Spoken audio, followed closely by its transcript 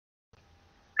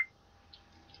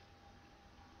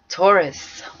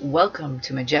Taurus, welcome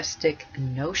to Majestic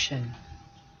Notion.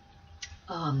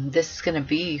 This is going to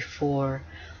be for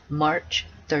March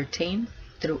 13th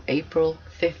through April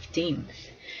 15th.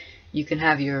 You can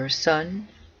have your sun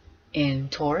in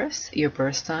Taurus, your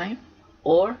birth sign,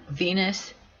 or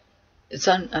Venus,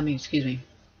 sun,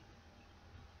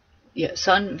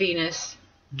 Venus,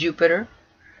 Jupiter,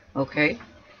 okay?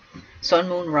 Sun,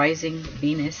 Moon, Rising,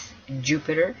 Venus, and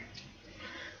Jupiter.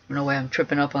 I don't know why I'm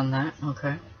tripping up on that,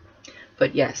 okay?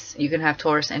 But yes, you can have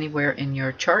Taurus anywhere in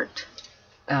your chart,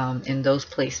 in those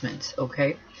placements,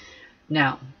 okay?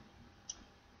 Now,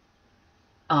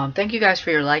 thank you guys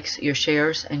for your likes, your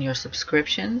shares, and your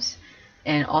subscriptions,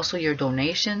 and also your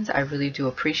donations. I really do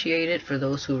appreciate it. For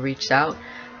those who reached out,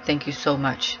 thank you so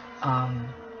much.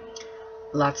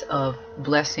 Lots of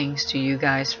blessings to you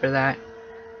guys for that,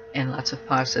 and lots of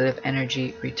positive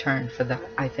energy return for that.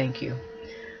 I thank you.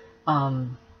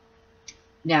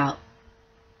 Now,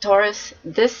 Taurus,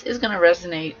 this is going to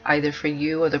resonate either for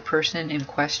you or the person in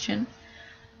question.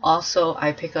 Also,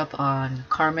 I pick up on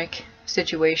karmic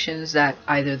situations that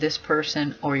either this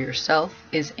person or yourself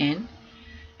is in.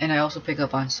 And I also pick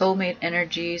up on soulmate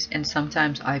energies, and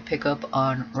sometimes I pick up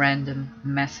on random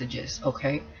messages,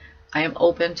 okay? I am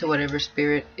open to whatever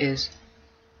spirit is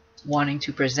wanting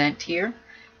to present here,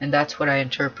 and that's what I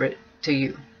interpret to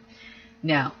you.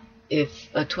 Now, if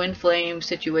a twin flame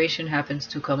situation happens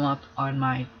to come up on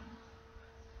my,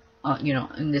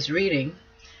 in this reading,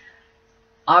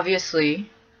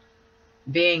 obviously,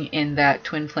 being in that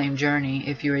twin flame journey,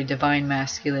 if you're a divine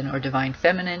masculine or divine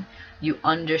feminine, you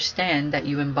understand that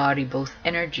you embody both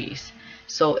energies.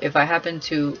 So if I happen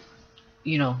to,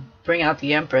 bring out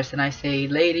the Empress and I say,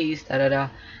 ladies,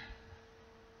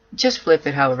 just flip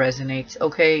it how it resonates,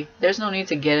 okay? There's no need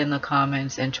to get in the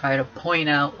comments and try to point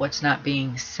out what's not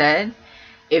being said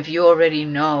if you already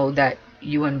know that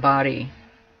you embody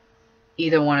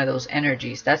either one of those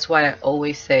energies. That's why I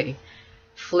always say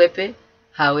flip it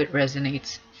how it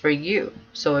resonates for you.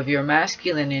 So if you're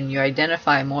masculine and you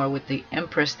identify more with the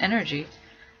Empress energy,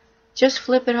 just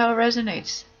flip it how it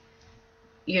resonates.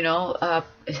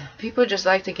 People just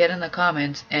like to get in the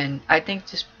comments, and I think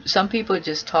just some people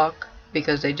just talk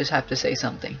because they just have to say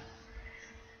something.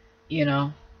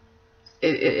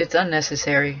 It's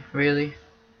unnecessary, really.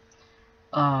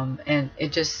 And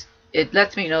it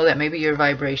lets me know that maybe your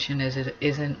vibration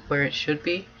isn't where it should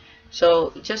be.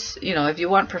 So just, if you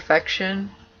want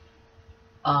perfection,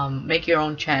 make your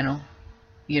own channel,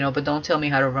 but don't tell me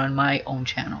how to run my own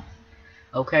channel,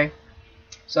 okay?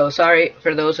 So sorry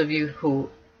for those of you who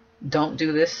don't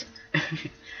do this,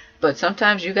 but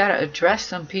sometimes you gotta address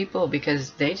some people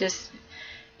because they just,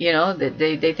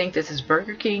 they think this is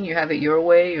Burger King, you have it your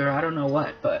way, or I don't know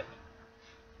what, but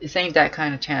this ain't that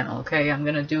kind of channel, okay? I'm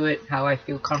gonna do it how I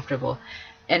feel comfortable.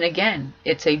 And again,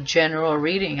 it's a general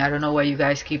reading. I don't know why you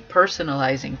guys keep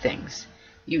personalizing things.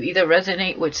 You either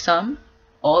resonate with some,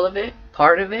 all of it,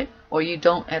 part of it, or you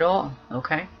don't at all,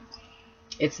 okay?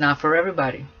 It's not for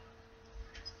everybody.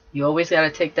 You always got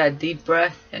to take that deep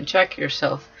breath and check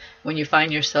yourself when you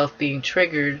find yourself being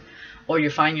triggered, or you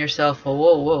find yourself, oh,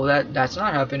 whoa, that's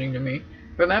not happening to me.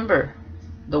 Remember,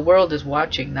 the world is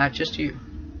watching, not just you.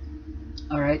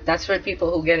 All right? That's for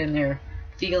people who get in their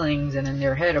feelings and in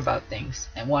their head about things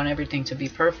and want everything to be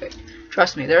perfect.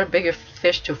 Trust me, there are bigger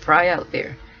fish to fry out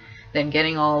there than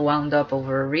getting all wound up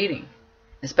over a reading,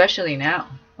 especially now,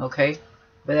 okay,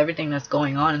 with everything that's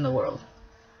going on in the world.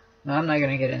 Now, I'm not going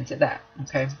to get into that,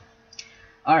 okay?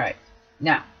 All right,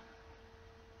 now,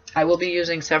 I will be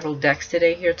using several decks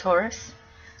today here, Taurus.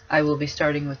 I will be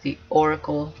starting with the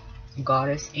Oracle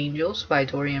Goddess Angels by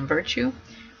Dorian Virtue.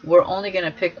 We're only going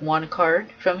to pick one card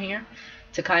from here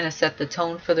to kind of set the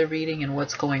tone for the reading and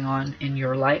what's going on in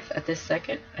your life at this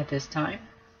time.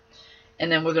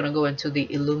 And then we're going to go into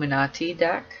the Illuminati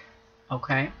deck,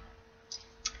 okay?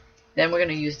 Then we're going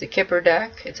to use the Kipper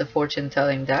deck. It's a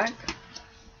fortune-telling deck.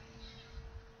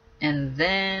 And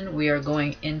then we are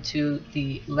going into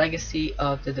the Legacy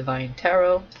of the Divine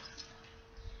Tarot.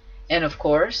 And of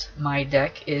course, my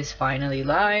deck is finally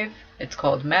live. It's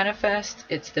called Manifest.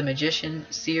 It's the Magician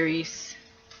series.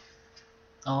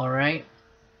 Alright.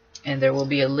 And there will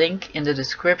be a link in the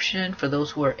description for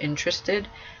those who are interested.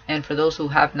 And for those who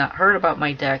have not heard about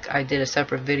my deck, I did a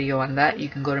separate video on that. You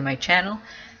can go to my channel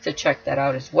to check that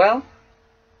out as well.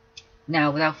 Now,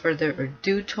 without further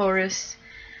ado, Taurus,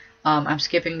 I'm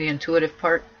skipping the intuitive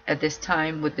part at this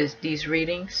time with these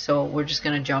readings, so we're just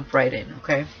going to jump right in,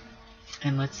 okay?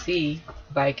 And let's see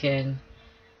if I can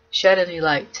shed any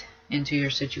light into your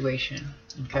situation,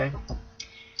 okay?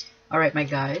 Alright, my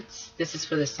guides, this is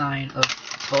for the sign of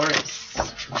Taurus.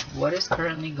 What is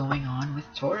currently going on with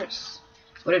Taurus?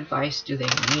 What advice do they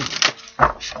need?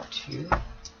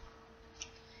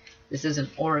 This is an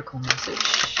oracle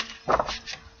message.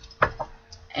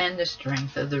 And the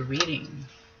strength of the reading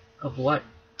of what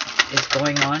is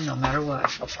going on no matter what.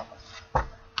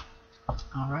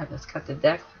 Alright, let's cut the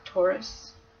deck for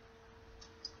Taurus.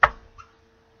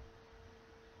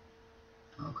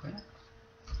 Okay.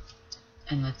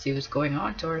 And let's see what's going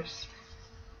on, Taurus.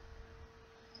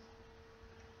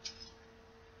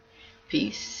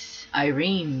 Peace.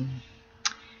 Irene.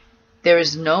 There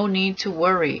is no need to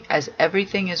worry as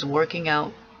everything is working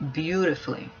out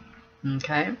beautifully.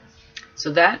 Okay?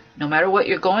 So that, no matter what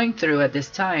you're going through at this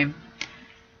time,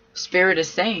 Spirit is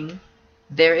saying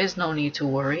there is no need to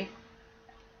worry.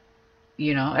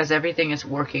 You know, as everything is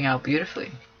working out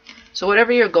beautifully. So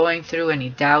whatever you're going through, any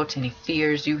doubts, any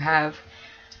fears you have,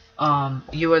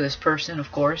 you are this person,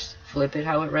 of course. Flip it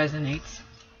how it resonates.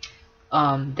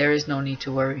 There is no need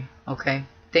to worry, okay?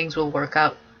 Things will work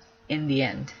out in the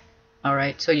end, all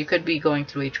right? So you could be going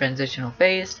through a transitional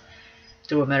phase,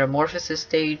 through a metamorphosis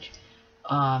stage.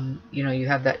 You know, you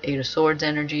have that Eight of Swords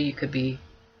energy. You could be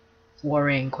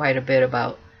worrying quite a bit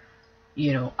about,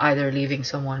 you know, either leaving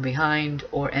someone behind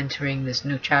or entering this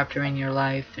new chapter in your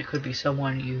life. There could be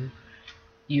someone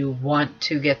you want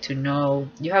to get to know.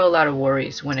 You have a lot of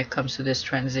worries when it comes to this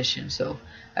transition. So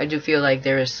I do feel like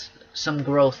there is some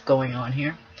growth going on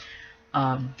here.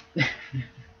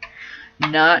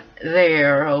 Not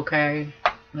there, okay?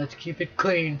 Let's keep it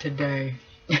clean today.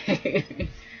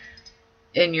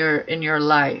 in your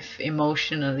life,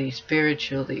 emotionally,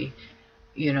 spiritually,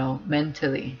 you know,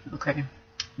 mentally, okay?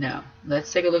 Now,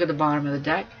 let's take a look at the bottom of the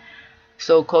deck.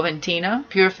 So, Coventina,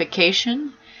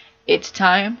 purification. It's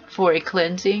time for a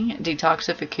cleansing,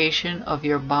 detoxification of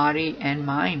your body and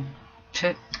mind.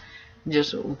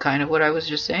 Just kind of what I was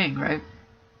just saying, right?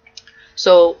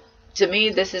 So, to me,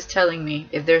 this is telling me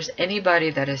if there's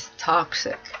anybody that is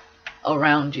toxic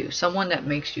around you, someone that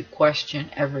makes you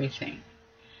question everything,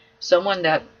 someone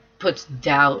that puts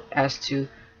doubt as to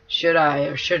should I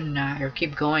or shouldn't I, or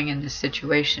keep going in this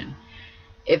situation.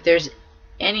 If there's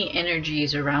any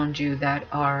energies around you that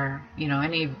are, you know,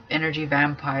 any energy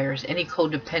vampires, any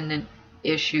codependent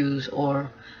issues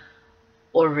or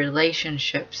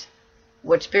relationships,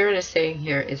 what Spirit is saying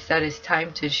here is that it's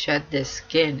time to shed this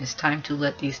skin. It's time to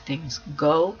let these things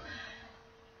go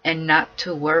and not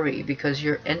to worry, because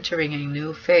you're entering a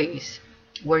new phase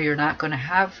where you're not going to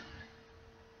have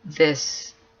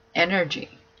this energy.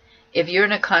 If you're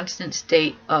in a constant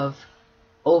state of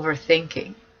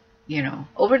overthinking, you know,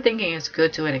 overthinking is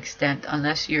good to an extent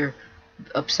unless you're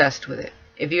obsessed with it.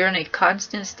 If you're in a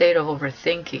constant state of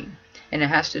overthinking and it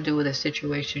has to do with a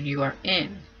situation you are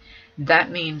in,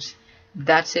 that means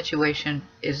that situation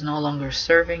is no longer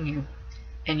serving you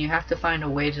and you have to find a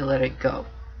way to let it go.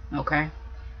 Okay?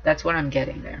 That's what I'm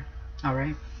getting there.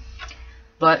 Alright?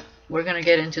 But we're going to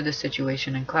get into the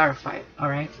situation and clarify it.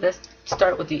 Alright? Let's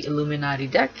start with the Illuminati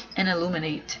deck and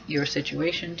illuminate your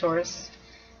situation, Taurus.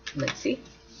 Let's see.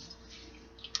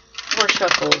 4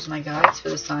 shuffles, my guides, for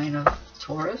the sign of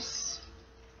Taurus.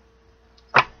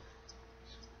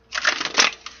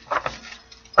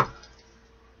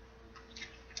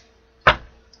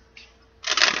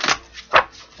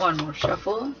 One more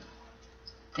shuffle.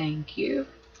 Thank you.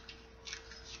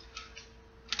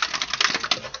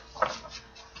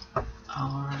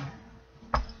 Alright.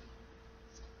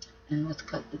 And let's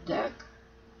cut the deck.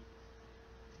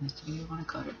 Let's see, you want to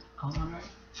cut it. Alright.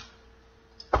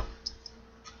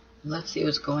 Let's see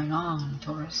what's going on,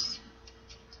 Taurus.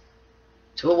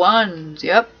 2 of Wands,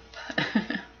 yep.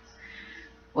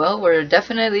 Well, we're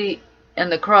definitely in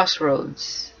the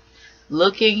crossroads.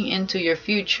 Looking into your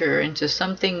future, into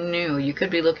something new. You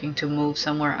could be looking to move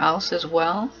somewhere else as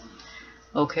well.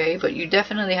 Okay, but you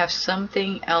definitely have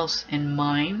something else in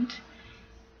mind.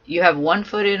 You have 1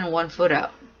 foot in and 1 foot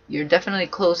out. You're definitely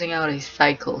closing out a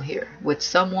cycle here with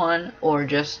someone or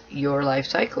just your life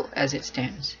cycle as it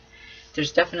stands.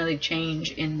 There's definitely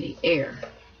change in the air.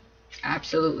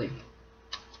 Absolutely.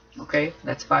 Okay,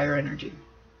 that's fire energy.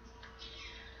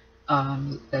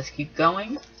 Let's keep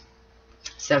going.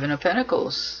 7 of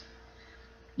Pentacles.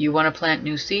 You want to plant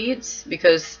new seeds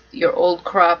because your old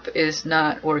crop is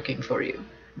not working for you.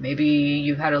 Maybe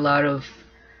you had a lot of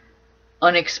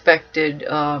unexpected,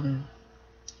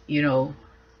 you know,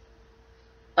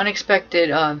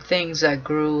 unexpected things that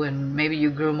grew, and maybe you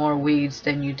grew more weeds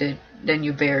than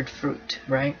you bared fruit,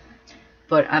 right?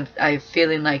 But I'm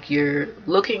feeling like you're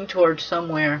looking towards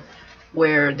somewhere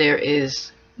where there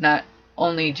is not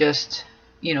only just,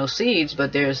 you know, seeds,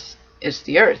 but it's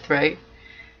the earth, right?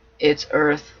 It's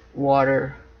earth,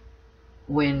 water,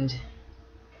 wind,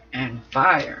 and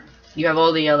fire. You have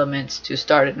all the elements to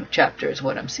start a new chapter is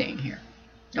what I'm seeing here.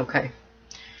 Okay.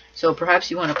 So perhaps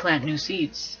you want to plant new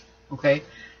seeds. Okay.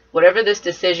 Whatever this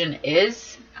decision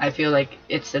is, I feel like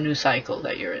it's a new cycle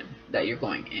that you're in, that you're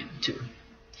going into.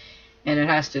 And it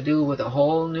has to do with a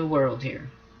whole new world here.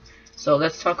 So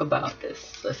let's talk about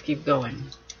this. Let's keep going.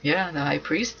 Yeah, the High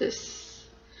Priestess.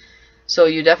 So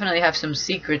you definitely have some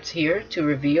secrets here to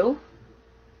reveal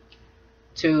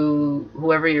to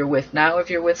whoever you're with now. If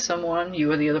you're with someone,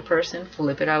 you or the other person,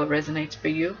 flip it how it resonates for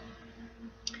you.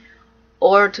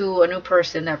 Or to a new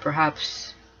person that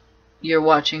perhaps you're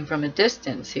watching from a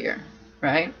distance here,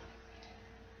 right?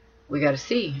 We got to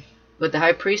see. But the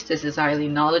High Priestess is highly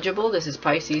knowledgeable. This is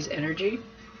Pisces energy.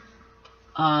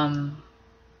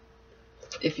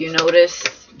 If you notice,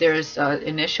 there's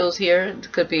initials here.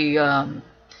 It could be a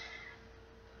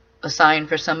sign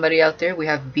for somebody out there. We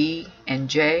have B and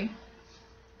J.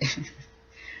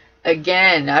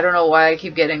 Again, I don't know why I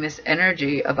keep getting this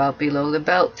energy about below the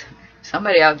belt.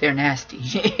 Somebody out there nasty.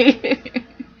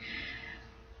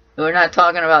 We're not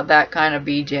talking about that kind of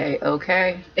BJ,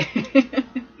 okay?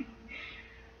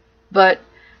 But,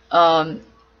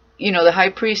 you know, the High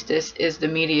Priestess is the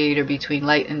mediator between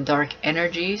light and dark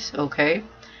energies, okay?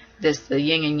 This the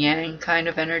yin and yang kind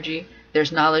of energy.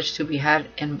 There's knowledge to be had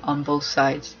on both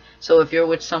sides. So if you're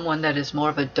with someone that is more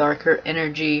of a darker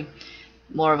energy,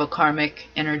 more of a karmic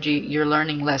energy, you're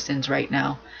learning lessons right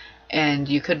now. And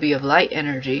you could be of light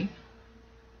energy.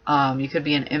 You could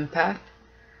be an empath.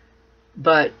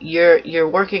 But you're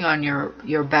working on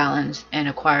your balance and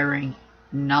acquiring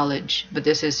knowledge. But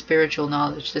this is spiritual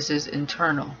knowledge. This is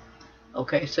internal.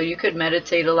 Okay, so you could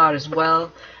meditate a lot as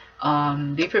well.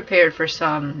 Be prepared for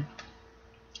some.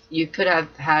 You could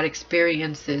have had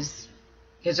experiences,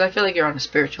 because I feel like you're on a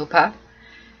spiritual path.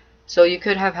 So you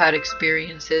could have had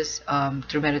experiences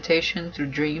through meditation, through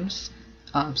dreams,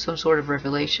 some sort of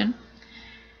revelation.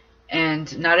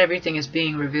 And not everything is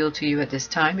being revealed to you at this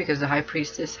time, because the High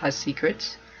Priestess has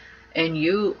secrets. And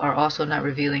you are also not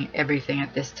revealing everything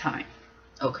at this time.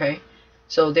 Okay?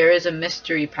 So there is a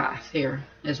mystery path here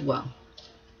as well.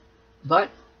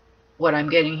 But what I'm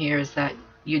getting here is that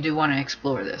you do want to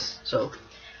explore this. So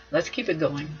let's keep it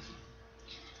going.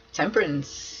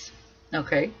 Temperance.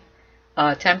 Okay.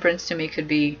 Temperance to me could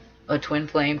be a twin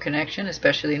flame connection,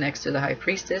 especially next to the High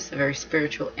Priestess, a very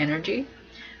spiritual energy.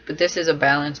 But this is a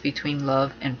balance between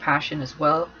love and passion as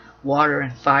well. Water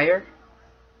and fire.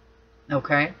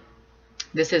 Okay.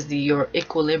 This is your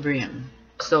equilibrium.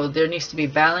 So there needs to be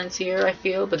balance here, I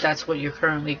feel, but that's what you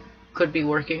currently could be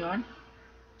working on.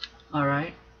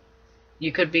 Alright.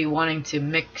 You could be wanting to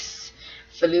mix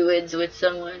fluids with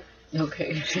someone.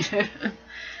 Okay.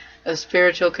 A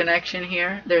spiritual connection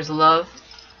here. There's love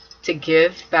to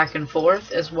give back and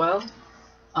forth as well.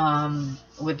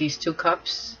 With these two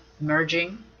cups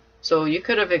merging. So you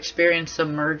could have experienced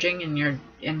some merging in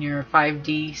your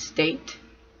 5D state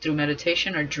through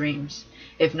meditation or dreams.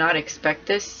 If not, expect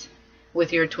this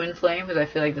with your twin flame, because I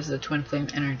feel like this is a twin flame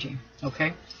energy.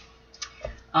 Okay.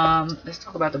 Let's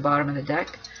talk about the bottom of the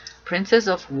deck. Princess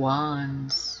of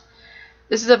Wands.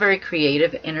 This is a very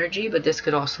creative energy, but this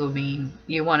could also mean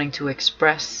you wanting to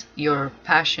express your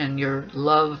passion, your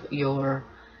love, your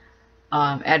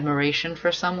admiration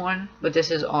for someone. But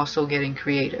this is also getting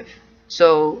creative.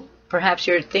 So perhaps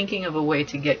you're thinking of a way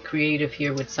to get creative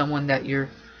here with someone that you're,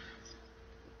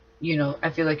 you know, I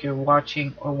feel like you're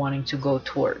watching or wanting to go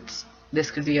towards. This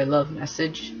could be a love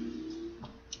message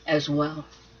as well.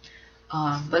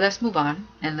 But let's move on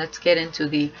and let's get into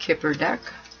the Kipper deck.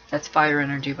 That's fire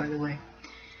energy, by the way.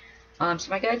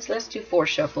 So my guides, let's do 4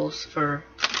 shuffles for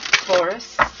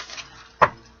Taurus.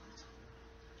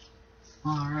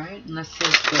 Alright, let's see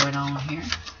what's going on here.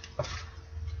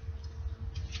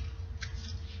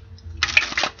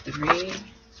 3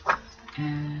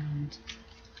 and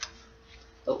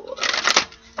 4.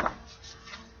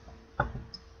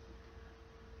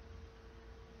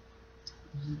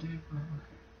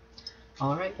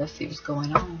 Alright, let's see what's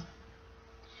going on.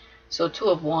 So 2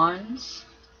 of Wands,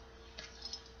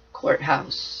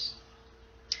 Courthouse.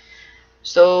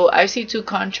 So I see 2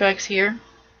 contracts here,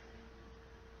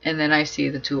 and then I see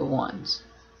the 2 of Wands.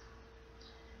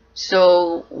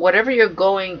 So whatever you're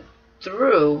going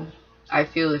through, I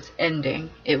feel it's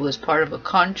ending. It was part of a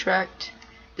contract.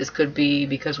 This could be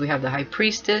because we have the High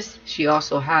Priestess. She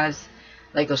also has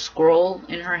like a scroll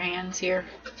in her hands here.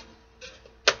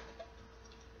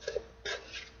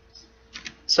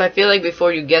 So I feel like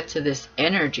before you get to this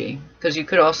energy, because you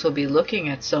could also be looking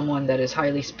at someone that is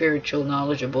highly spiritual,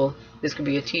 knowledgeable. This could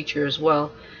be a teacher as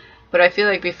well. But I feel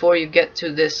like before you get to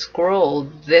this scroll,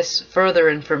 this further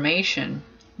information,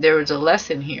 there is a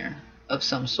lesson here of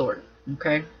some sort.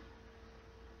 Okay?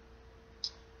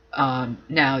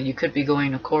 Now you could be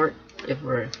going to court if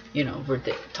we're, we're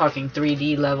talking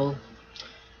 3D level.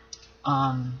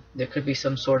 There could be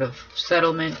some sort of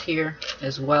settlement here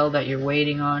as well that you're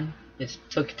waiting on. It's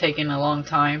taking a long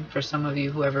time for some of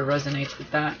you, whoever resonates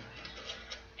with that.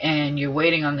 And you're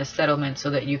waiting on the settlement so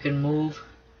that you can move,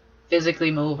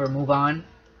 physically move or move on.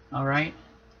 All right,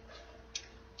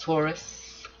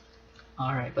 Taurus.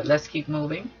 All right, but let's keep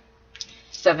moving.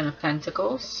 Seven of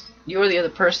Pentacles. You're the other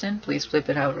person. Please flip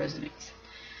it how it resonates.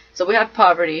 So we have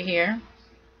poverty here.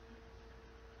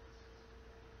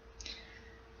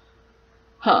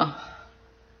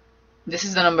 This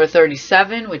is the number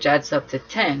 37, which adds up to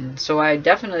 10. So I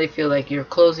definitely feel like you're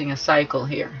closing a cycle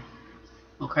here.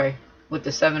 Okay, with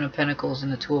the Seven of Pentacles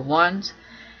and the Two of Wands.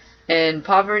 And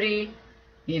poverty,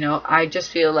 I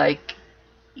just feel like,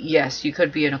 yes, you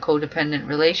could be in a codependent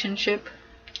relationship.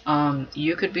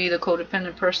 You could be the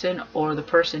codependent person, or the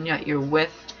person that you're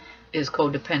with is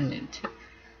codependent.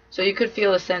 So you could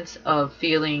feel a sense of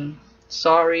feeling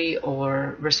sorry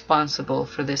or responsible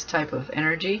for this type of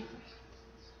energy.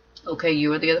 Okay,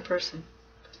 you are the other person.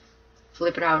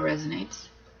 Flip it how it resonates.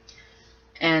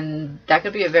 And that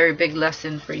could be a very big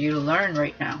lesson for you to learn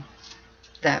right now.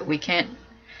 That we can't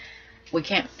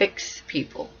fix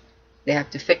people. They have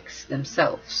to fix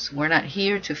themselves. We're not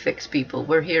here to fix people.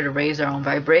 We're here to raise our own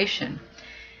vibration.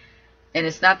 And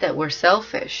it's not that we're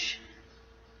selfish,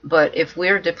 but if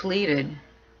we're depleted,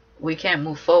 we can't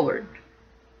move forward.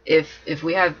 If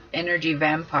we have energy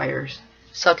vampires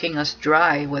sucking us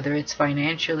dry, whether it's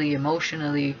financially,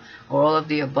 emotionally, or all of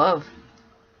the above,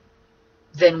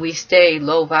 then we stay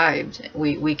low vibed.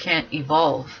 We can't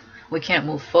evolve. We can't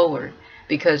move forward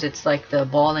because it's like the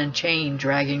ball and chain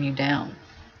dragging you down,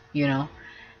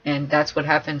 and that's what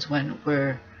happens when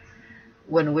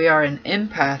we are an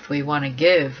empath. We want to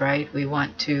give, right? We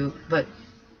want to, but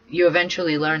you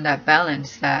eventually learn that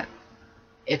balance, that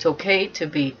it's okay to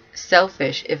be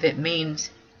selfish if it means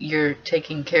you're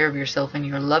taking care of yourself and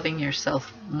you're loving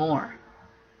yourself more.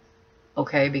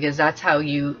 Okay, because that's how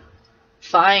you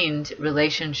find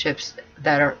relationships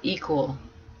that are equal,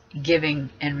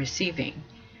 giving and receiving.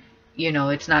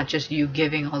 It's not just you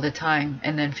giving all the time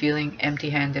and then feeling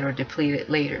empty-handed or depleted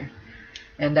later.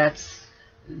 And that's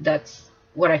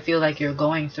what I feel like you're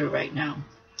going through right now.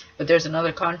 But there's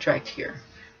another contract here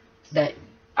that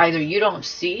either you don't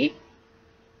see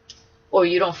or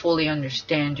you don't fully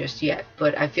understand just yet.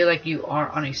 But I feel like you are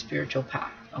on a spiritual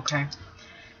path. Okay,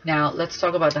 now let's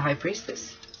talk about the High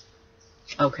Priestess.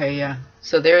 Okay, yeah.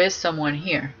 So there is someone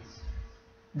here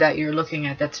that you're looking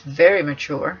at that's very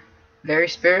mature, very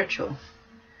spiritual.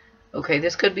 Okay,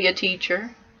 this could be a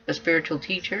teacher, a spiritual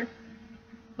teacher.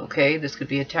 Okay, this could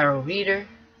be a tarot reader.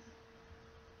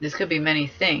 This could be many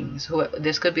things.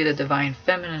 This could be the Divine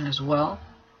Feminine as well.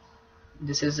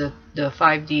 This is the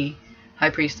 5D High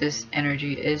Priestess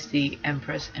energy, is the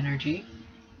Empress energy.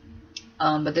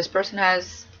 But this person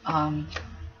has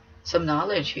some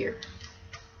knowledge here.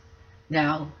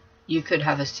 Now, you could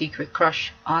have a secret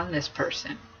crush on this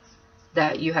person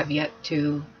that you have yet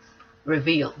to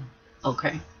reveal,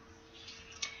 okay?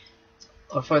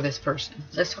 Or for this person.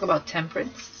 Let's talk about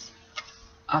Temperance,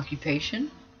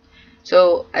 occupation.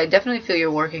 So I definitely feel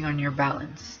you're working on your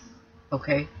balance,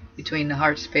 okay? Between the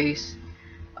heart space,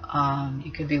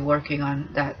 you could be working on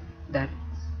that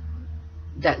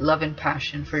love and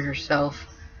passion for yourself.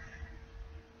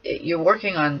 You're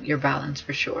working on your balance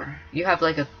for sure. You have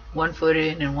like a 1 foot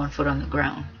in and 1 foot on the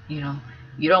ground.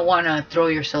 You don't want to throw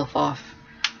yourself off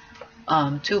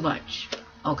too much.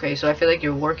 Okay, so I feel like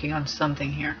you're working on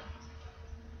something here.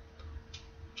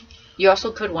 You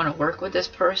also could want to work with this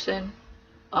person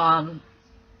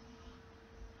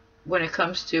when it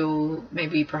comes to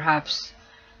maybe perhaps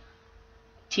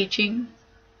teaching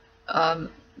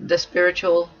the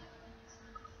spiritual,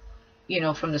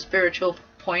 from the spiritual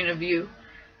point of view,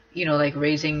 like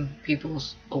raising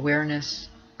people's awareness,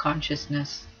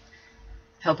 consciousness,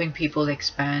 helping people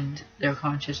expand their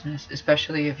consciousness,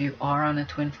 especially if you are on a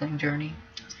twin flame journey,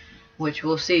 which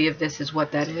we'll see if this is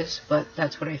what that is, but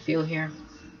that's what I feel here.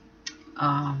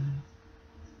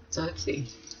 So let's see.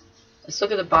 Let's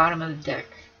look at the bottom of the deck.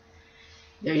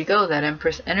 There you go, that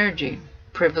Empress energy.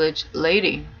 Privileged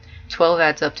lady. 12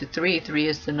 adds up to 3. 3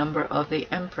 is the number of the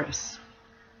Empress.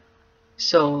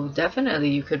 So definitely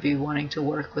you could be wanting to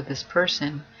work with this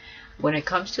person when it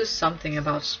comes to something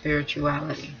about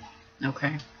spirituality.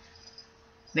 Okay.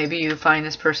 Maybe you find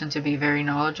this person to be very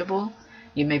knowledgeable.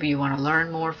 Maybe you want to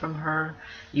learn more from her.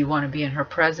 You want to be in her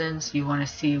presence. You want to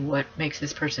see what makes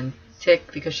this person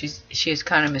tick, because she's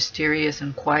kind of mysterious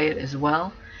and quiet as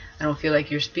well. I don't feel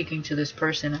like you're speaking to this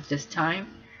person at this time,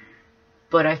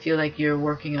 but I feel like you're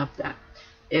working up that.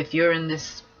 if you're in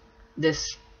this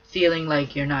feeling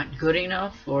like you're not good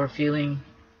enough, or feeling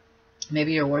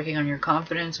maybe you're working on your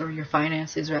confidence or your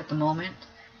finances at the moment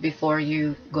before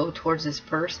you go towards this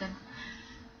person.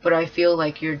 But I feel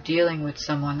like you're dealing with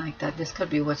someone like that. This could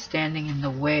be what's standing in the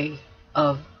way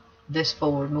of this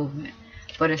forward movement.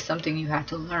 But it's something you have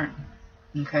to learn.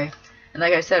 Okay? And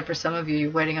like I said, for some of you,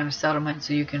 you're waiting on a settlement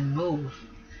so you can move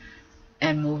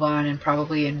on and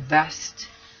probably invest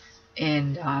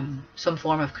in some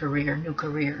form of career, new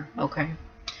career. Okay?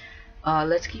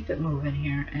 Let's keep it moving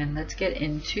here, and let's get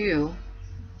into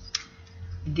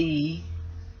the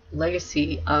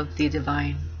legacy of the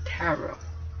Divine Tarot.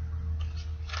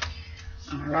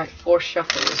 Alright, 4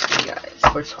 shuffles, you guys,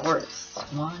 for Taurus.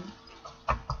 1,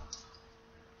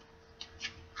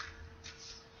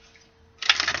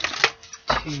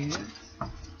 2,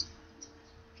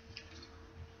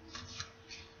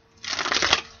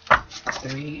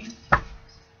 3,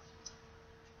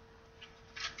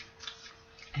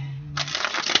 and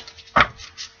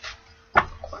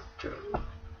 4.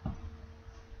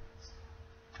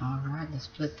 Alright, let's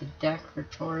split the deck for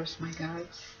Taurus, my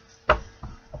guys.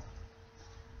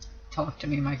 Talk to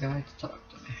me, my guys. Talk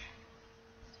to me.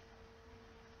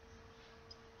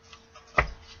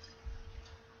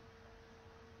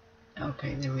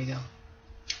 Okay, there we go.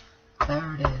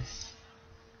 There it is.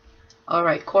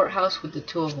 Alright, Courthouse with the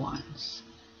 2 of Wands.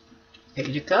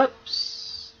 Page of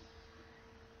Cups.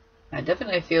 I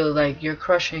definitely feel like you're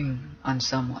crushing on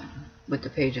someone with the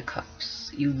Page of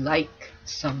Cups. You like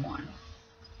someone.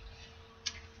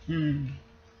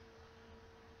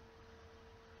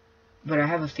 But I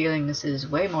have a feeling this is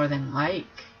way more than like,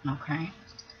 okay?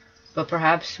 But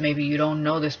perhaps maybe you don't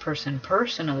know this person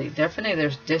personally. Definitely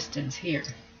there's distance here.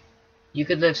 You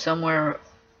could live somewhere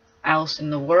else in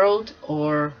the world,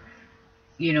 or,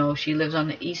 you know, she lives on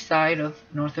the east side of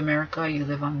North America, you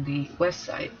live on the west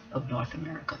side of North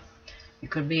America. It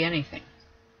could be anything.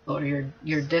 Or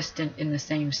you're distant in the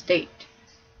same state.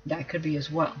 That could be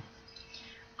as well.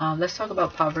 Let's talk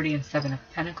about poverty and 7 of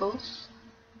Pentacles.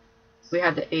 We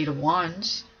have the 8 of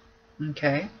Wands.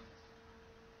 Okay.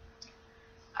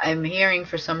 I'm hearing,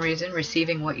 for some reason,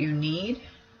 receiving what you need.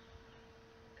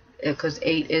 Because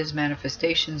 8 is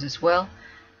manifestations as well,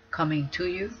 coming to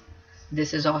you.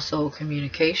 This is also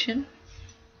communication.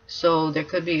 So there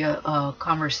could be a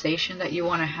conversation that you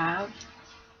want to have,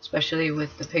 especially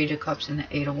with the Page of Cups and the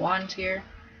 8 of Wands here.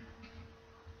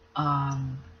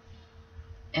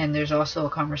 And there's also a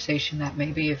conversation that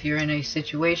maybe if you're in a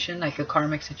situation, like a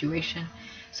karmic situation,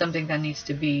 something that needs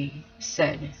to be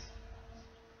said.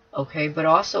 Okay, but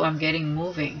also I'm getting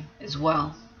moving as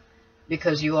well,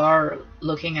 because you are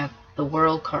looking at the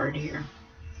World card here.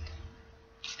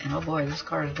 And oh boy, this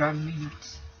card is driving me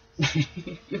nuts.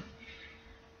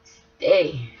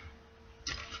 Stay.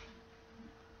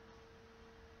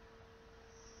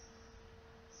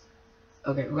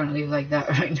 Okay, we're going to leave like that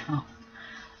right now.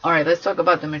 Alright, let's talk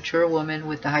about the mature woman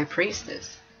with the High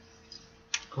Priestess.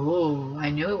 Oh,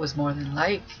 I knew it was more than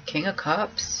like. King of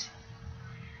Cups.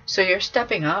 So you're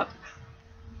stepping up.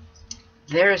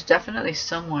 There is definitely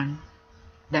someone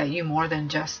that you more than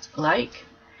just like.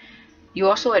 You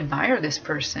also admire this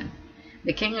person.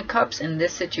 The King of Cups in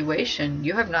this situation,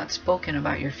 you have not spoken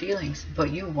about your feelings, but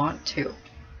you want to.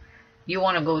 You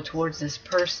want to go towards this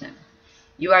person.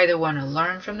 You either want to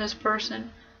learn from this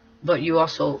person, but you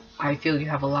also, I feel you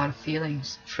have a lot of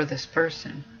feelings for this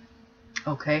person.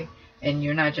 Okay? And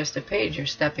you're not just a page, you're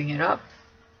stepping it up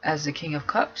as the King of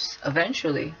Cups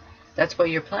eventually. That's what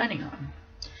you're planning on.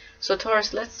 So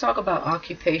Taurus, let's talk about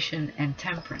occupation and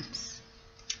temperance.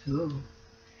 Ooh.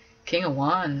 King of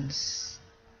Wands.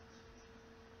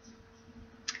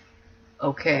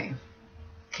 Okay.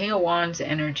 King of Wands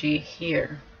energy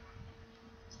here.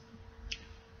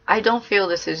 I don't feel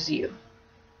this is you.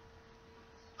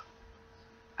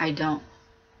 I don't.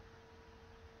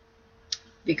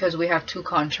 Because we have 2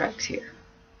 contracts here.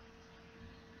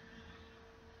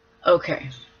 Okay.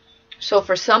 So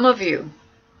for some of you,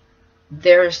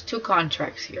 there's 2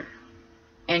 contracts here.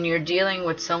 And you're dealing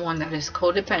with someone that is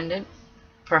codependent.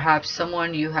 Perhaps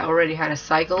someone you already had a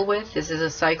cycle with. This is a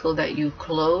cycle that you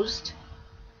closed.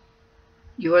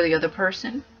 You are the other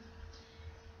person.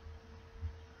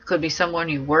 It could be someone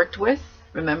you worked with.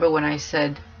 Remember when I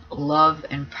said love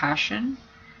and passion?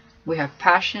 We have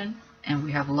passion and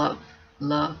we have love.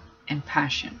 Love and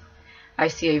passion. I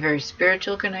see a very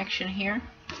spiritual connection here.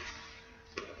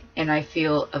 And I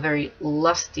feel a very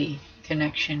lusty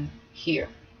connection here.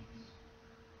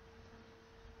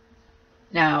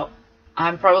 Now,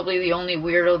 I'm probably the only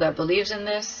weirdo that believes in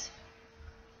this.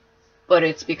 But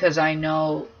it's because I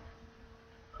know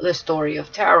the story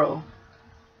of tarot.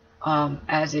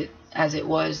 as it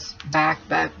was back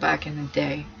in the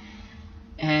day.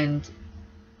 And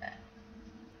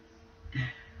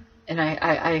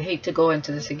I hate to go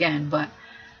into this again, but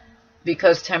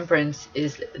because temperance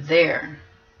is there,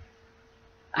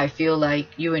 I feel like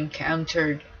you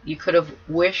could have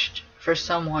wished for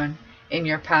someone in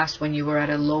your past when you were at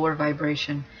a lower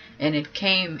vibration, and it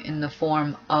came in the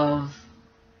form of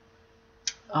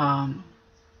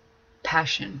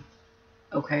passion.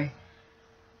 Okay,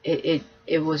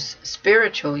 it was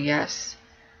spiritual, yes.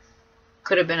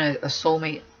 Could have been a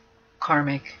soulmate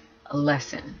karmic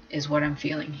lesson, is what I'm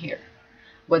feeling here.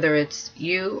 Whether it's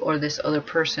you or this other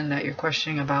person that you're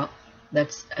questioning about,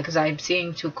 that's because I'm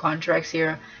seeing two contracts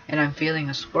here, and I'm feeling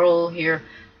a scroll here.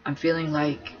 I'm feeling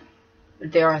like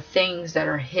there are things that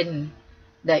are hidden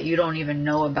that you don't even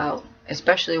know about,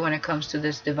 especially when it comes to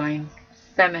this divine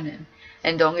feminine.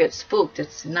 And don't get spooked,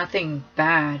 it's nothing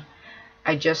bad.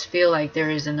 I just feel like there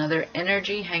is another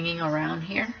energy hanging around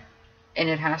here, and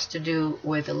it has to do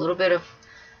with a little bit of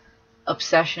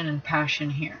obsession and passion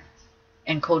here,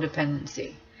 and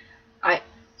codependency.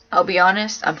 I'll be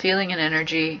honest, I'm feeling an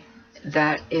energy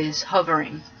that is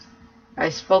hovering. I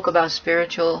spoke about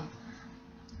spiritual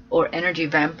or energy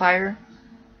vampire.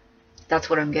 That's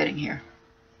what I'm getting here.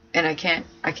 And I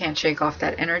can't shake off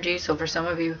that energy. So for some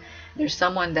of you, there's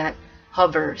someone that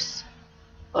hovers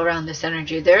around this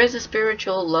energy. There is a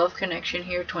spiritual love connection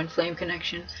here, twin flame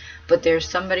connection, but there's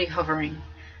somebody hovering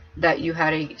that you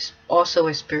had also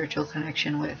a spiritual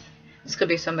connection with. This could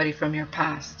be somebody from your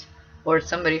past, or it's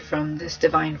somebody from this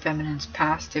divine feminine's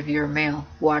past if you're a male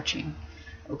watching.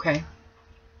 Okay,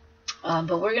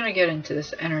 but we're gonna get into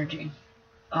this energy.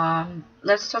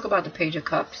 Let's talk about the Page of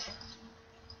Cups.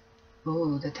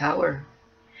 Ooh, the Tower.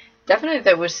 Definitely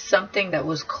there was something that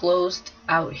was closed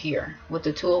out here with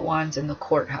the Two of Wands in the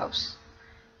courthouse.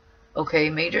 Okay,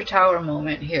 major Tower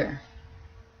moment here.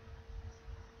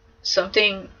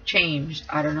 Something changed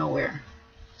out of nowhere.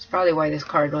 It's probably why this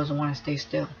card doesn't want to stay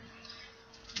still.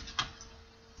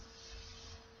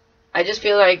 I just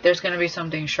feel like there's going to be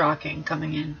something shocking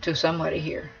coming in to somebody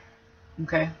here.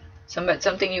 Okay,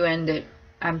 something you ended.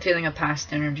 I'm feeling a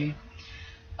past energy.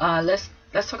 Let's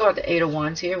talk about the Eight of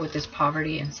Wands here with this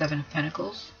poverty and Seven of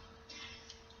Pentacles.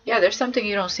 Yeah, there's something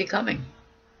you don't see coming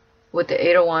with the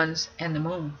Eight of Wands and the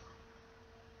Moon.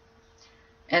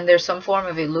 And there's some form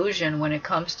of illusion when it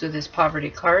comes to this poverty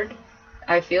card.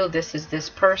 I feel this is this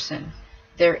person.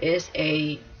 There is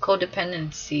a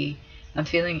codependency. I'm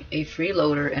feeling a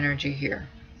freeloader energy here.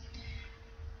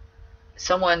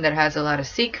 Someone that has a lot of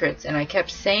secrets, and I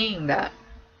kept saying that.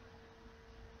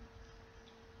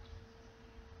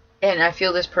 And I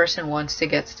feel this person wants to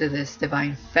get to this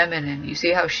divine feminine. You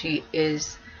see how she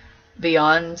is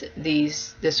beyond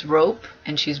this rope,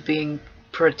 and she's being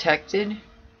protected.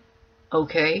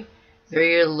 Okay,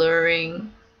 very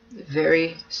alluring,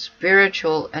 very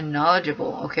spiritual and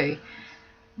knowledgeable. Okay,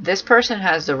 this person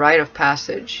has the rite of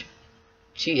passage.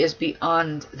 She is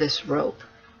beyond this rope,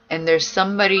 and there's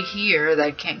somebody here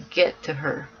that can't get to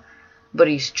her, but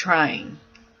he's trying.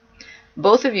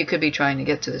 Both of you could be trying to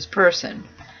get to this person,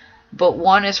 but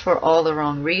one is for all the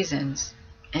wrong reasons,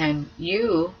 and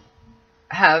you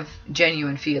have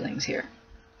genuine feelings here.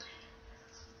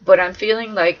 But I'm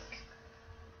feeling like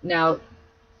now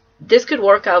this could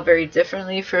work out very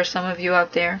differently for some of you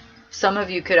out there. Some of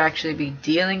you could actually be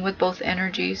dealing with both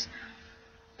energies,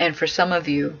 and for some of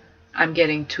you, I'm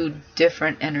getting two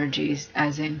different energies,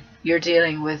 as in you're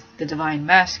dealing with the divine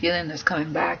masculine that's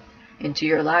coming back into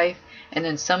your life, and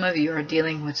then some of you are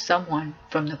dealing with someone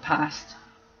from the past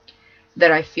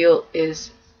that I feel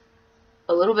is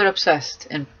a little bit obsessed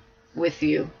and with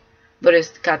you, but it's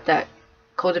got that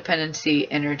codependency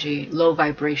energy, low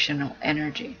vibrational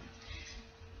energy.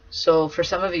 So for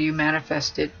some of you, you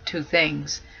manifested two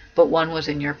things, but one was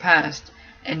in your past,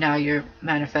 and now you're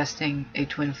manifesting a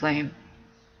twin flame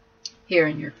here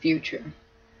in your future.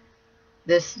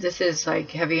 This is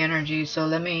like heavy energy, so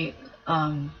let me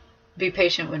be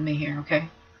patient with me here, okay?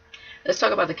 Let's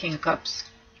talk about the King of Cups.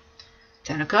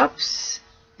 Ten of Cups,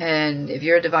 and if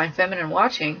you're a divine feminine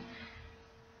watching,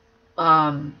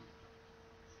 and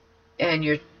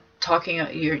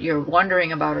you're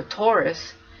wondering about a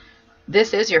Taurus,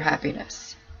 this is your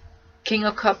happiness. King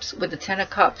of Cups with the Ten of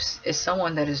Cups is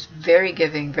someone that is very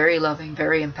giving, very loving,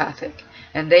 very empathic,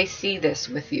 and they see this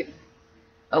with you.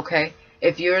 Okay,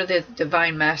 if you're the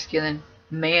divine masculine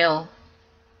male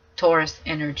Taurus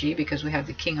energy, because we have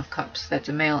the King of Cups, that's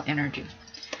a male energy.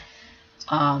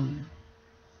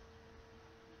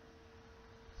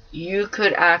 You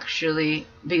could actually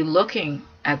be looking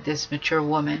at this mature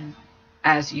woman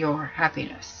as your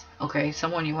happiness. Okay,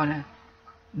 someone you want to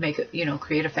make a, you know,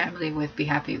 create a family with, be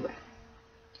happy with.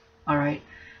 All right.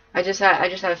 I just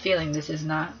have a feeling this is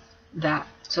not that.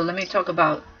 So let me talk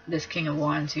about this King of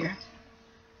Wands here.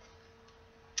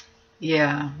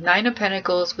 Yeah, Nine of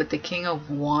Pentacles with the King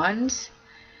of Wands.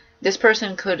 This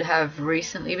person could have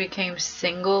recently became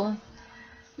single.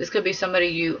 This could be somebody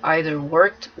you either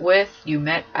worked with, you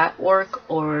met at work,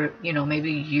 or, you know,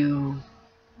 maybe you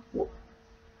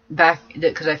back,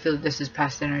 because I feel this is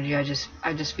past energy. I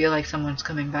just feel like someone's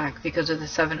coming back because of the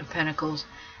Seven of Pentacles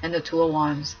and the Two of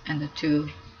Wands and the two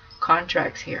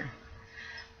contracts here.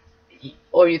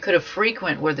 Or you could have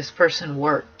frequent where this person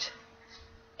worked,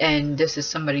 and this is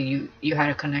somebody you had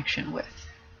a connection with.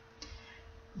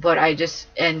 But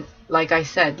and like I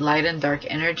said, light and dark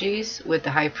energies with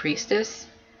the High Priestess.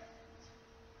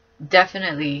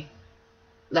 Definitely,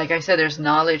 like I said, there's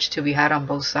knowledge to be had on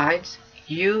both sides.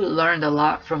 You learned a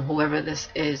lot from whoever this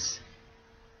is.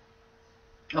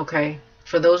 Okay?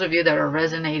 For those of you that are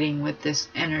resonating with this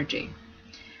energy,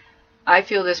 I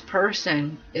feel this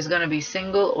person is going to be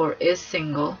single or is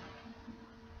single,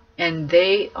 and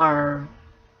they are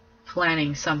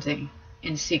planning something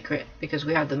in secret because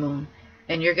we have the moon.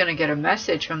 And you're going to get a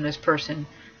message from this person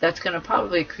that's going to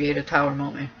probably create a tower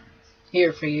moment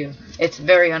here for you. It's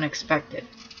very unexpected.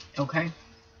 Okay?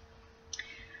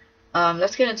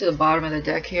 Let's get into the bottom of the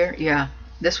deck here. Yeah,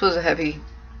 this was a heavy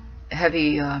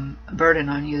burden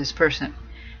on you, this person.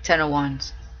 10 of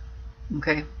Wands.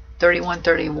 Okay?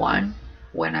 3131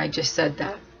 when I just said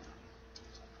that.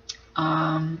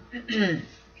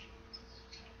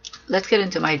 Let's get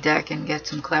into my deck and get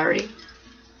some clarity.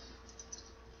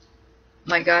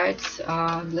 My guides,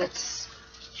 let's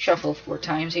shuffle 4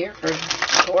 times here for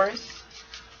Taurus.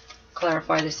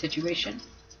 Clarify the situation.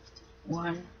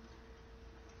 1,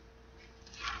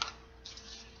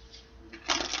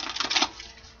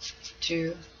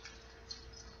 2,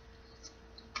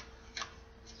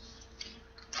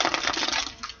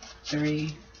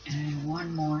 3, and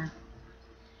 1 more.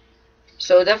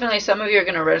 So definitely some of you are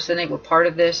going to resonate with part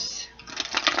of this,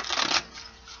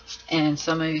 and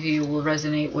some of you will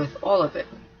resonate with all of it.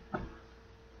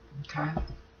 Okay?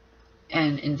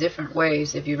 And in different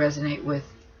ways if you resonate with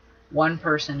one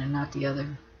person and not the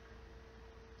other.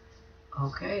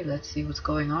 Okay, let's see what's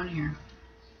going on here.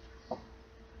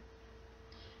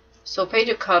 So Page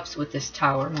of Cups with this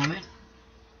Tower moment.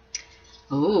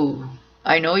 Ooh,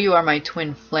 I know you are my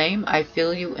twin flame. I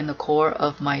feel you in the core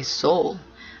of my soul.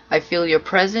 I feel your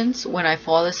presence when I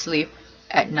fall asleep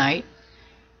at night.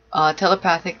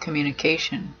 Telepathic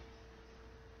communication.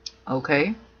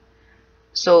 Okay.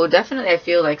 So definitely I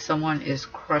feel like someone is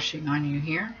crushing on you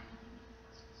here.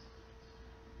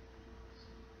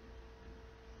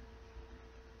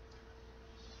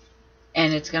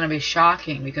 And it's going to be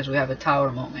shocking because we have a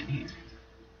Tower moment here.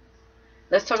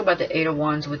 Let's talk about the Eight of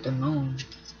Wands with the Moon.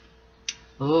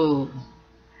 Oh,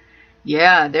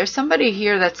 yeah, there's somebody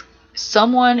here that's,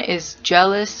 someone is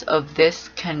jealous of this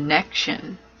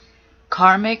connection.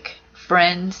 Karmic,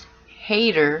 friends,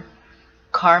 hater,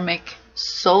 karmic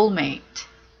soulmate.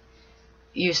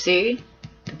 You see,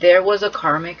 there was a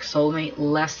karmic soulmate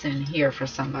lesson here for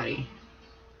somebody.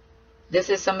 This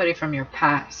is somebody from your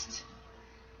past.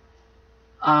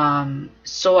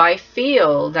 So I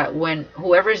feel that when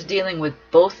whoever's dealing with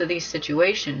both of these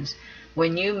situations,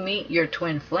 when you meet your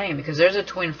twin flame, because there's a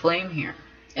twin flame here,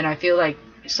 and I feel like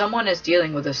someone is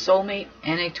dealing with a soulmate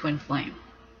and a twin flame.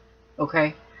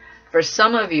 Okay? For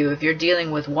some of you, if you're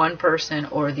dealing with one person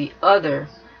or the other,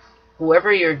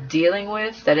 whoever you're dealing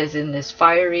with that is in this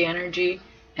fiery energy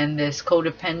and this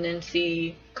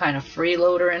codependency kind of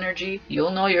freeloader energy,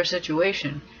 you'll know your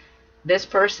situation. This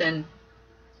person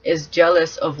is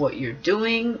jealous of what you're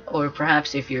doing, or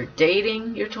perhaps if you're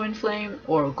dating your twin flame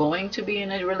or going to be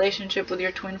in a relationship with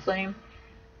your twin flame,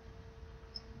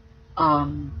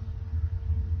 or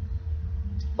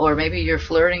maybe you're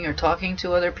flirting or talking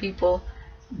to other people,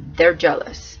 they're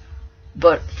jealous.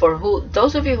 But for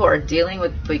those of you who are dealing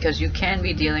with, because you can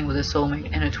be dealing with a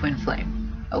soulmate and a twin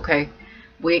flame, okay,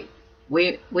 we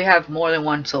have more than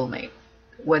one soulmate,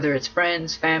 whether it's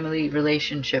friends, family,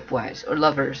 relationship wise, or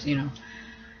lovers, you know.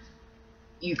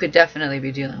 You could definitely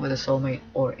be dealing with a soulmate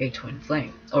or a twin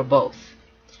flame, or both.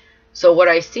 So what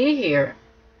I see here,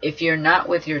 if you're not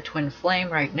with your twin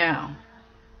flame right now,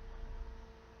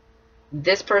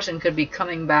 this person could be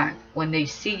coming back when they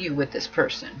see you with this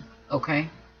person, okay?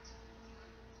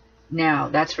 Now,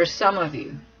 that's for some of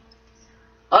you.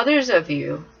 Others of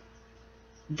you,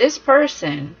 this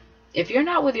person, if you're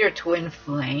not with your twin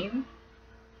flame,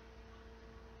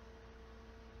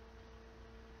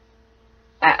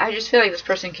 I just feel like this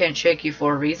person can't shake you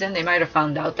for a reason. They might have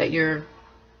found out that you're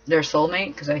their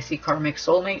soulmate, because I see karmic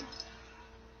soulmate.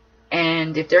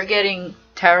 And if they're getting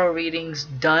tarot readings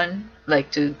done,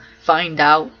 like to find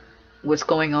out what's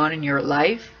going on in your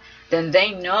life, then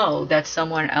they know that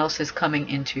someone else is coming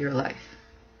into your life.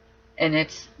 And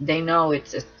they know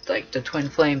it's like the twin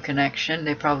flame connection.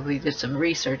 They probably did some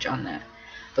research on that.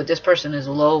 But this person is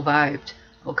low vibed,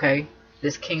 okay?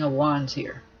 This King of Wands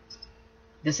here.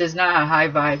 This is not a high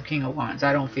vibe King of Wands.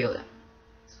 I don't feel it.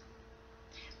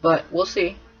 But we'll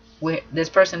see. This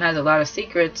person has a lot of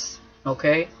secrets,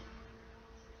 okay?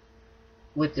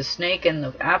 With the snake and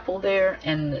the apple there,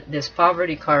 and this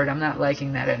poverty card, I'm not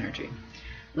liking that energy.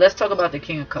 Let's talk about the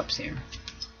King of Cups here,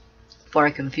 before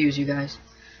I confuse you guys.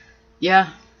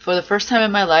 Yeah, for the first time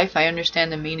in my life, I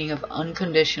understand the meaning of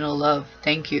unconditional love.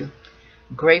 Thank you.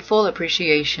 Grateful,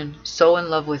 appreciation, so in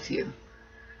love with you.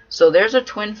 So there's a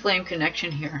twin flame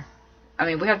connection here. I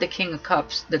mean, we have the King of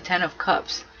Cups, the Ten of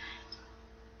Cups,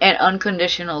 and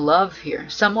unconditional love here.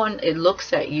 Someone, it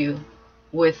looks at you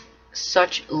with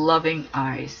such loving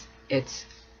eyes. It's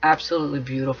absolutely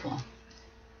beautiful.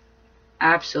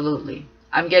 Absolutely.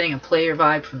 I'm getting a player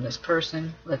vibe from this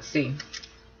person. Let's see.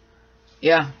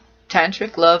 Yeah.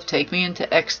 Tantric love, take me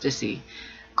into ecstasy.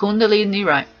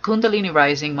 Kundalini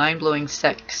rising, mind-blowing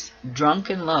sex.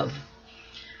 Drunken love.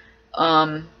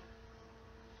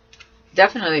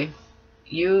 Definitely,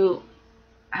 you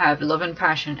have love and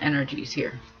passion energies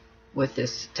here with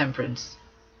this Temperance.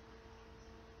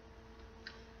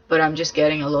 But I'm just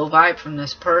getting a low vibe from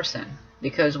this person,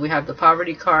 because we have the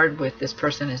poverty card with this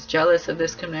person is jealous of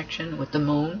this connection with the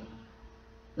moon.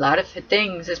 A lot of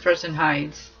things this person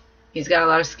hides. He's got a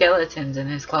lot of skeletons in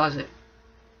his closet.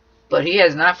 But he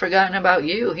has not forgotten about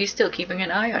you. He's still keeping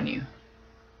an eye on you.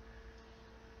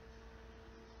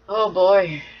 Oh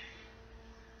boy.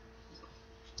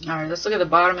 Alright, let's look at the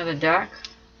bottom of the deck.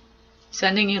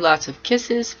 Sending you lots of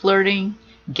kisses, flirting,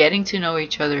 getting to know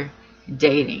each other,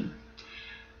 dating.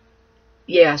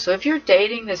 Yeah, so if you're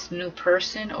dating this new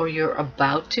person, or you're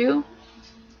about to,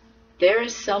 there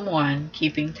is someone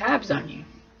keeping tabs on you.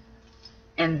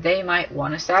 And they might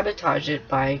want to sabotage it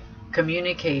by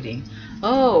communicating.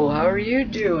 Oh, how are you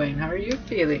doing? How are you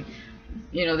feeling?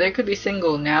 You know, they could be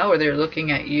single now, or they're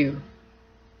looking at you.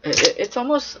 It's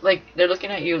almost like they're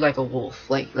looking at you like a wolf,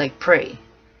 like prey.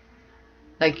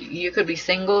 Like you could be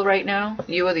single right now,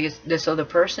 you or this other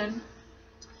person.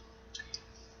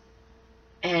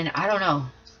 And I don't know.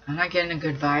 I'm not getting a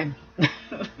good vibe.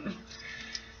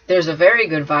 There's a very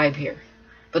good vibe here,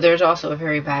 but there's also a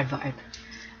very bad vibe.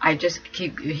 I just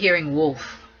keep hearing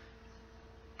wolf,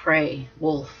 prey,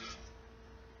 wolf.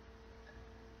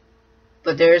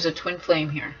 But there is a twin flame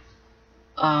here.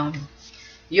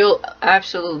 You'll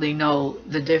absolutely know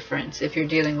the difference if you're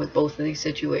dealing with both of these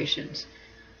situations.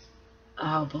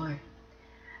 Oh boy.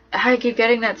 I keep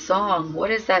getting that song.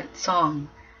 What is that song?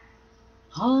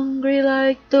 Hungry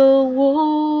like the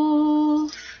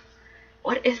wolf.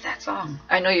 What is that song?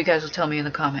 I know you guys will tell me in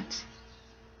the comments.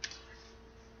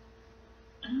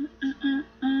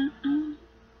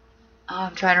 Oh,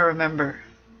 I'm trying to remember.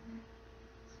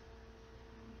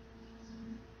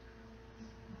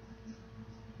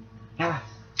 Ah,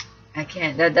 I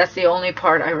can't. That's the only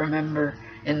part I remember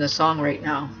in the song right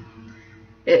now.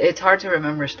 It's hard to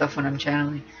remember stuff when I'm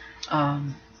channeling. Yeah,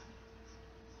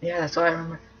 that's all I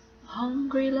remember.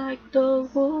 Hungry like the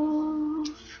wolf.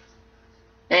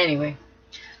 Anyway.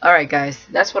 Alright guys,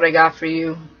 that's what I got for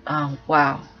you.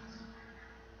 Wow.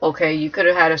 Okay, you could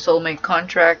have had a soulmate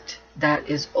contract that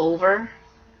is over.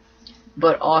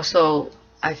 But also,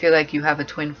 I feel like you have a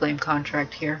twin flame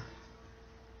contract here.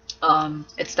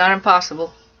 It's not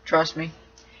impossible. Trust me.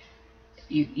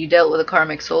 You dealt with a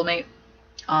karmic soulmate.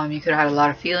 You could have had a lot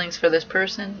of feelings for this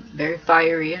person. Very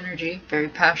fiery energy. Very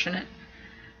passionate.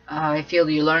 I feel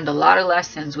you learned a lot of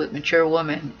lessons with mature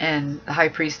woman and the high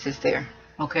priestess there.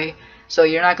 Okay? So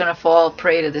you're not going to fall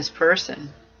prey to this person.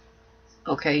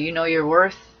 Okay? You know your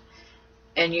worth.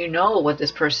 And you know what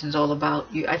this person's all about.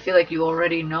 I feel like you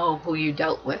already know who you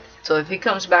dealt with. So if he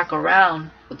comes back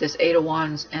around with this Eight of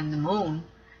Wands and the Moon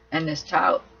and this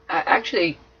Tau,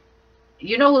 actually,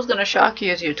 you know who's going to shock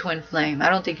you is your twin flame. I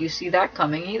don't think you see that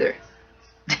coming either.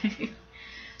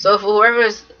 So if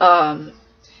whoever's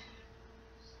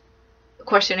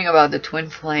questioning about the twin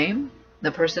flame,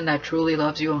 the person that truly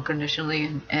loves you unconditionally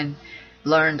and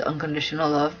learned unconditional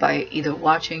love by either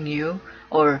watching you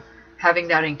or having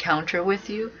that encounter with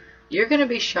you, you're going to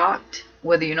be shocked,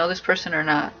 whether you know this person or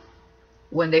not,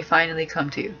 when they finally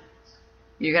come to you.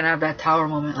 You're going to have that tower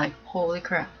moment like, holy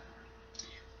crap.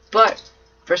 But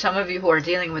for some of you who are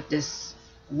dealing with this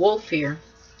wolf here,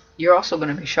 you're also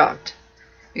going to be shocked.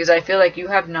 Because I feel like you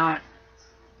have not,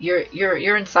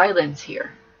 you're in silence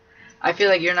here. I feel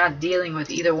like you're not dealing with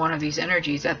either one of these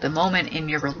energies at the moment in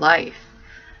your life.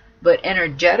 But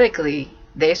energetically,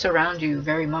 they surround you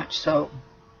very much so.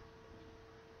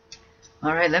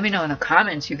 Alright, let me know in the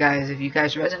comments, you guys, if you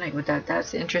guys resonate with that.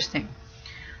 That's interesting.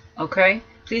 Okay?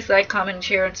 Please like, comment,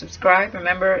 share, and subscribe.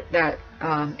 Remember that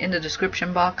in the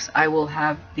description box, I will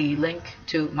have the link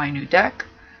to my new deck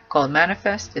called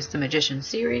Manifest. It's the Magician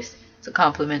series. It's a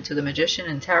complement to the Magician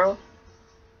and Tarot.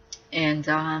 And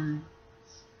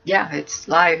yeah, it's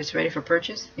live. It's ready for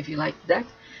purchase if you like the deck.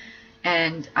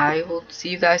 And I will see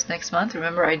you guys next month.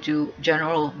 Remember, I do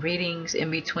general readings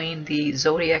in between the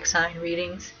zodiac sign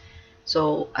readings.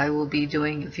 So I will be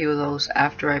doing a few of those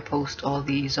after I post all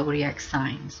the zodiac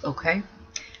signs. Okay?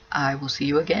 I will see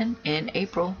you again in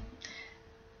April.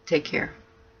 Take care.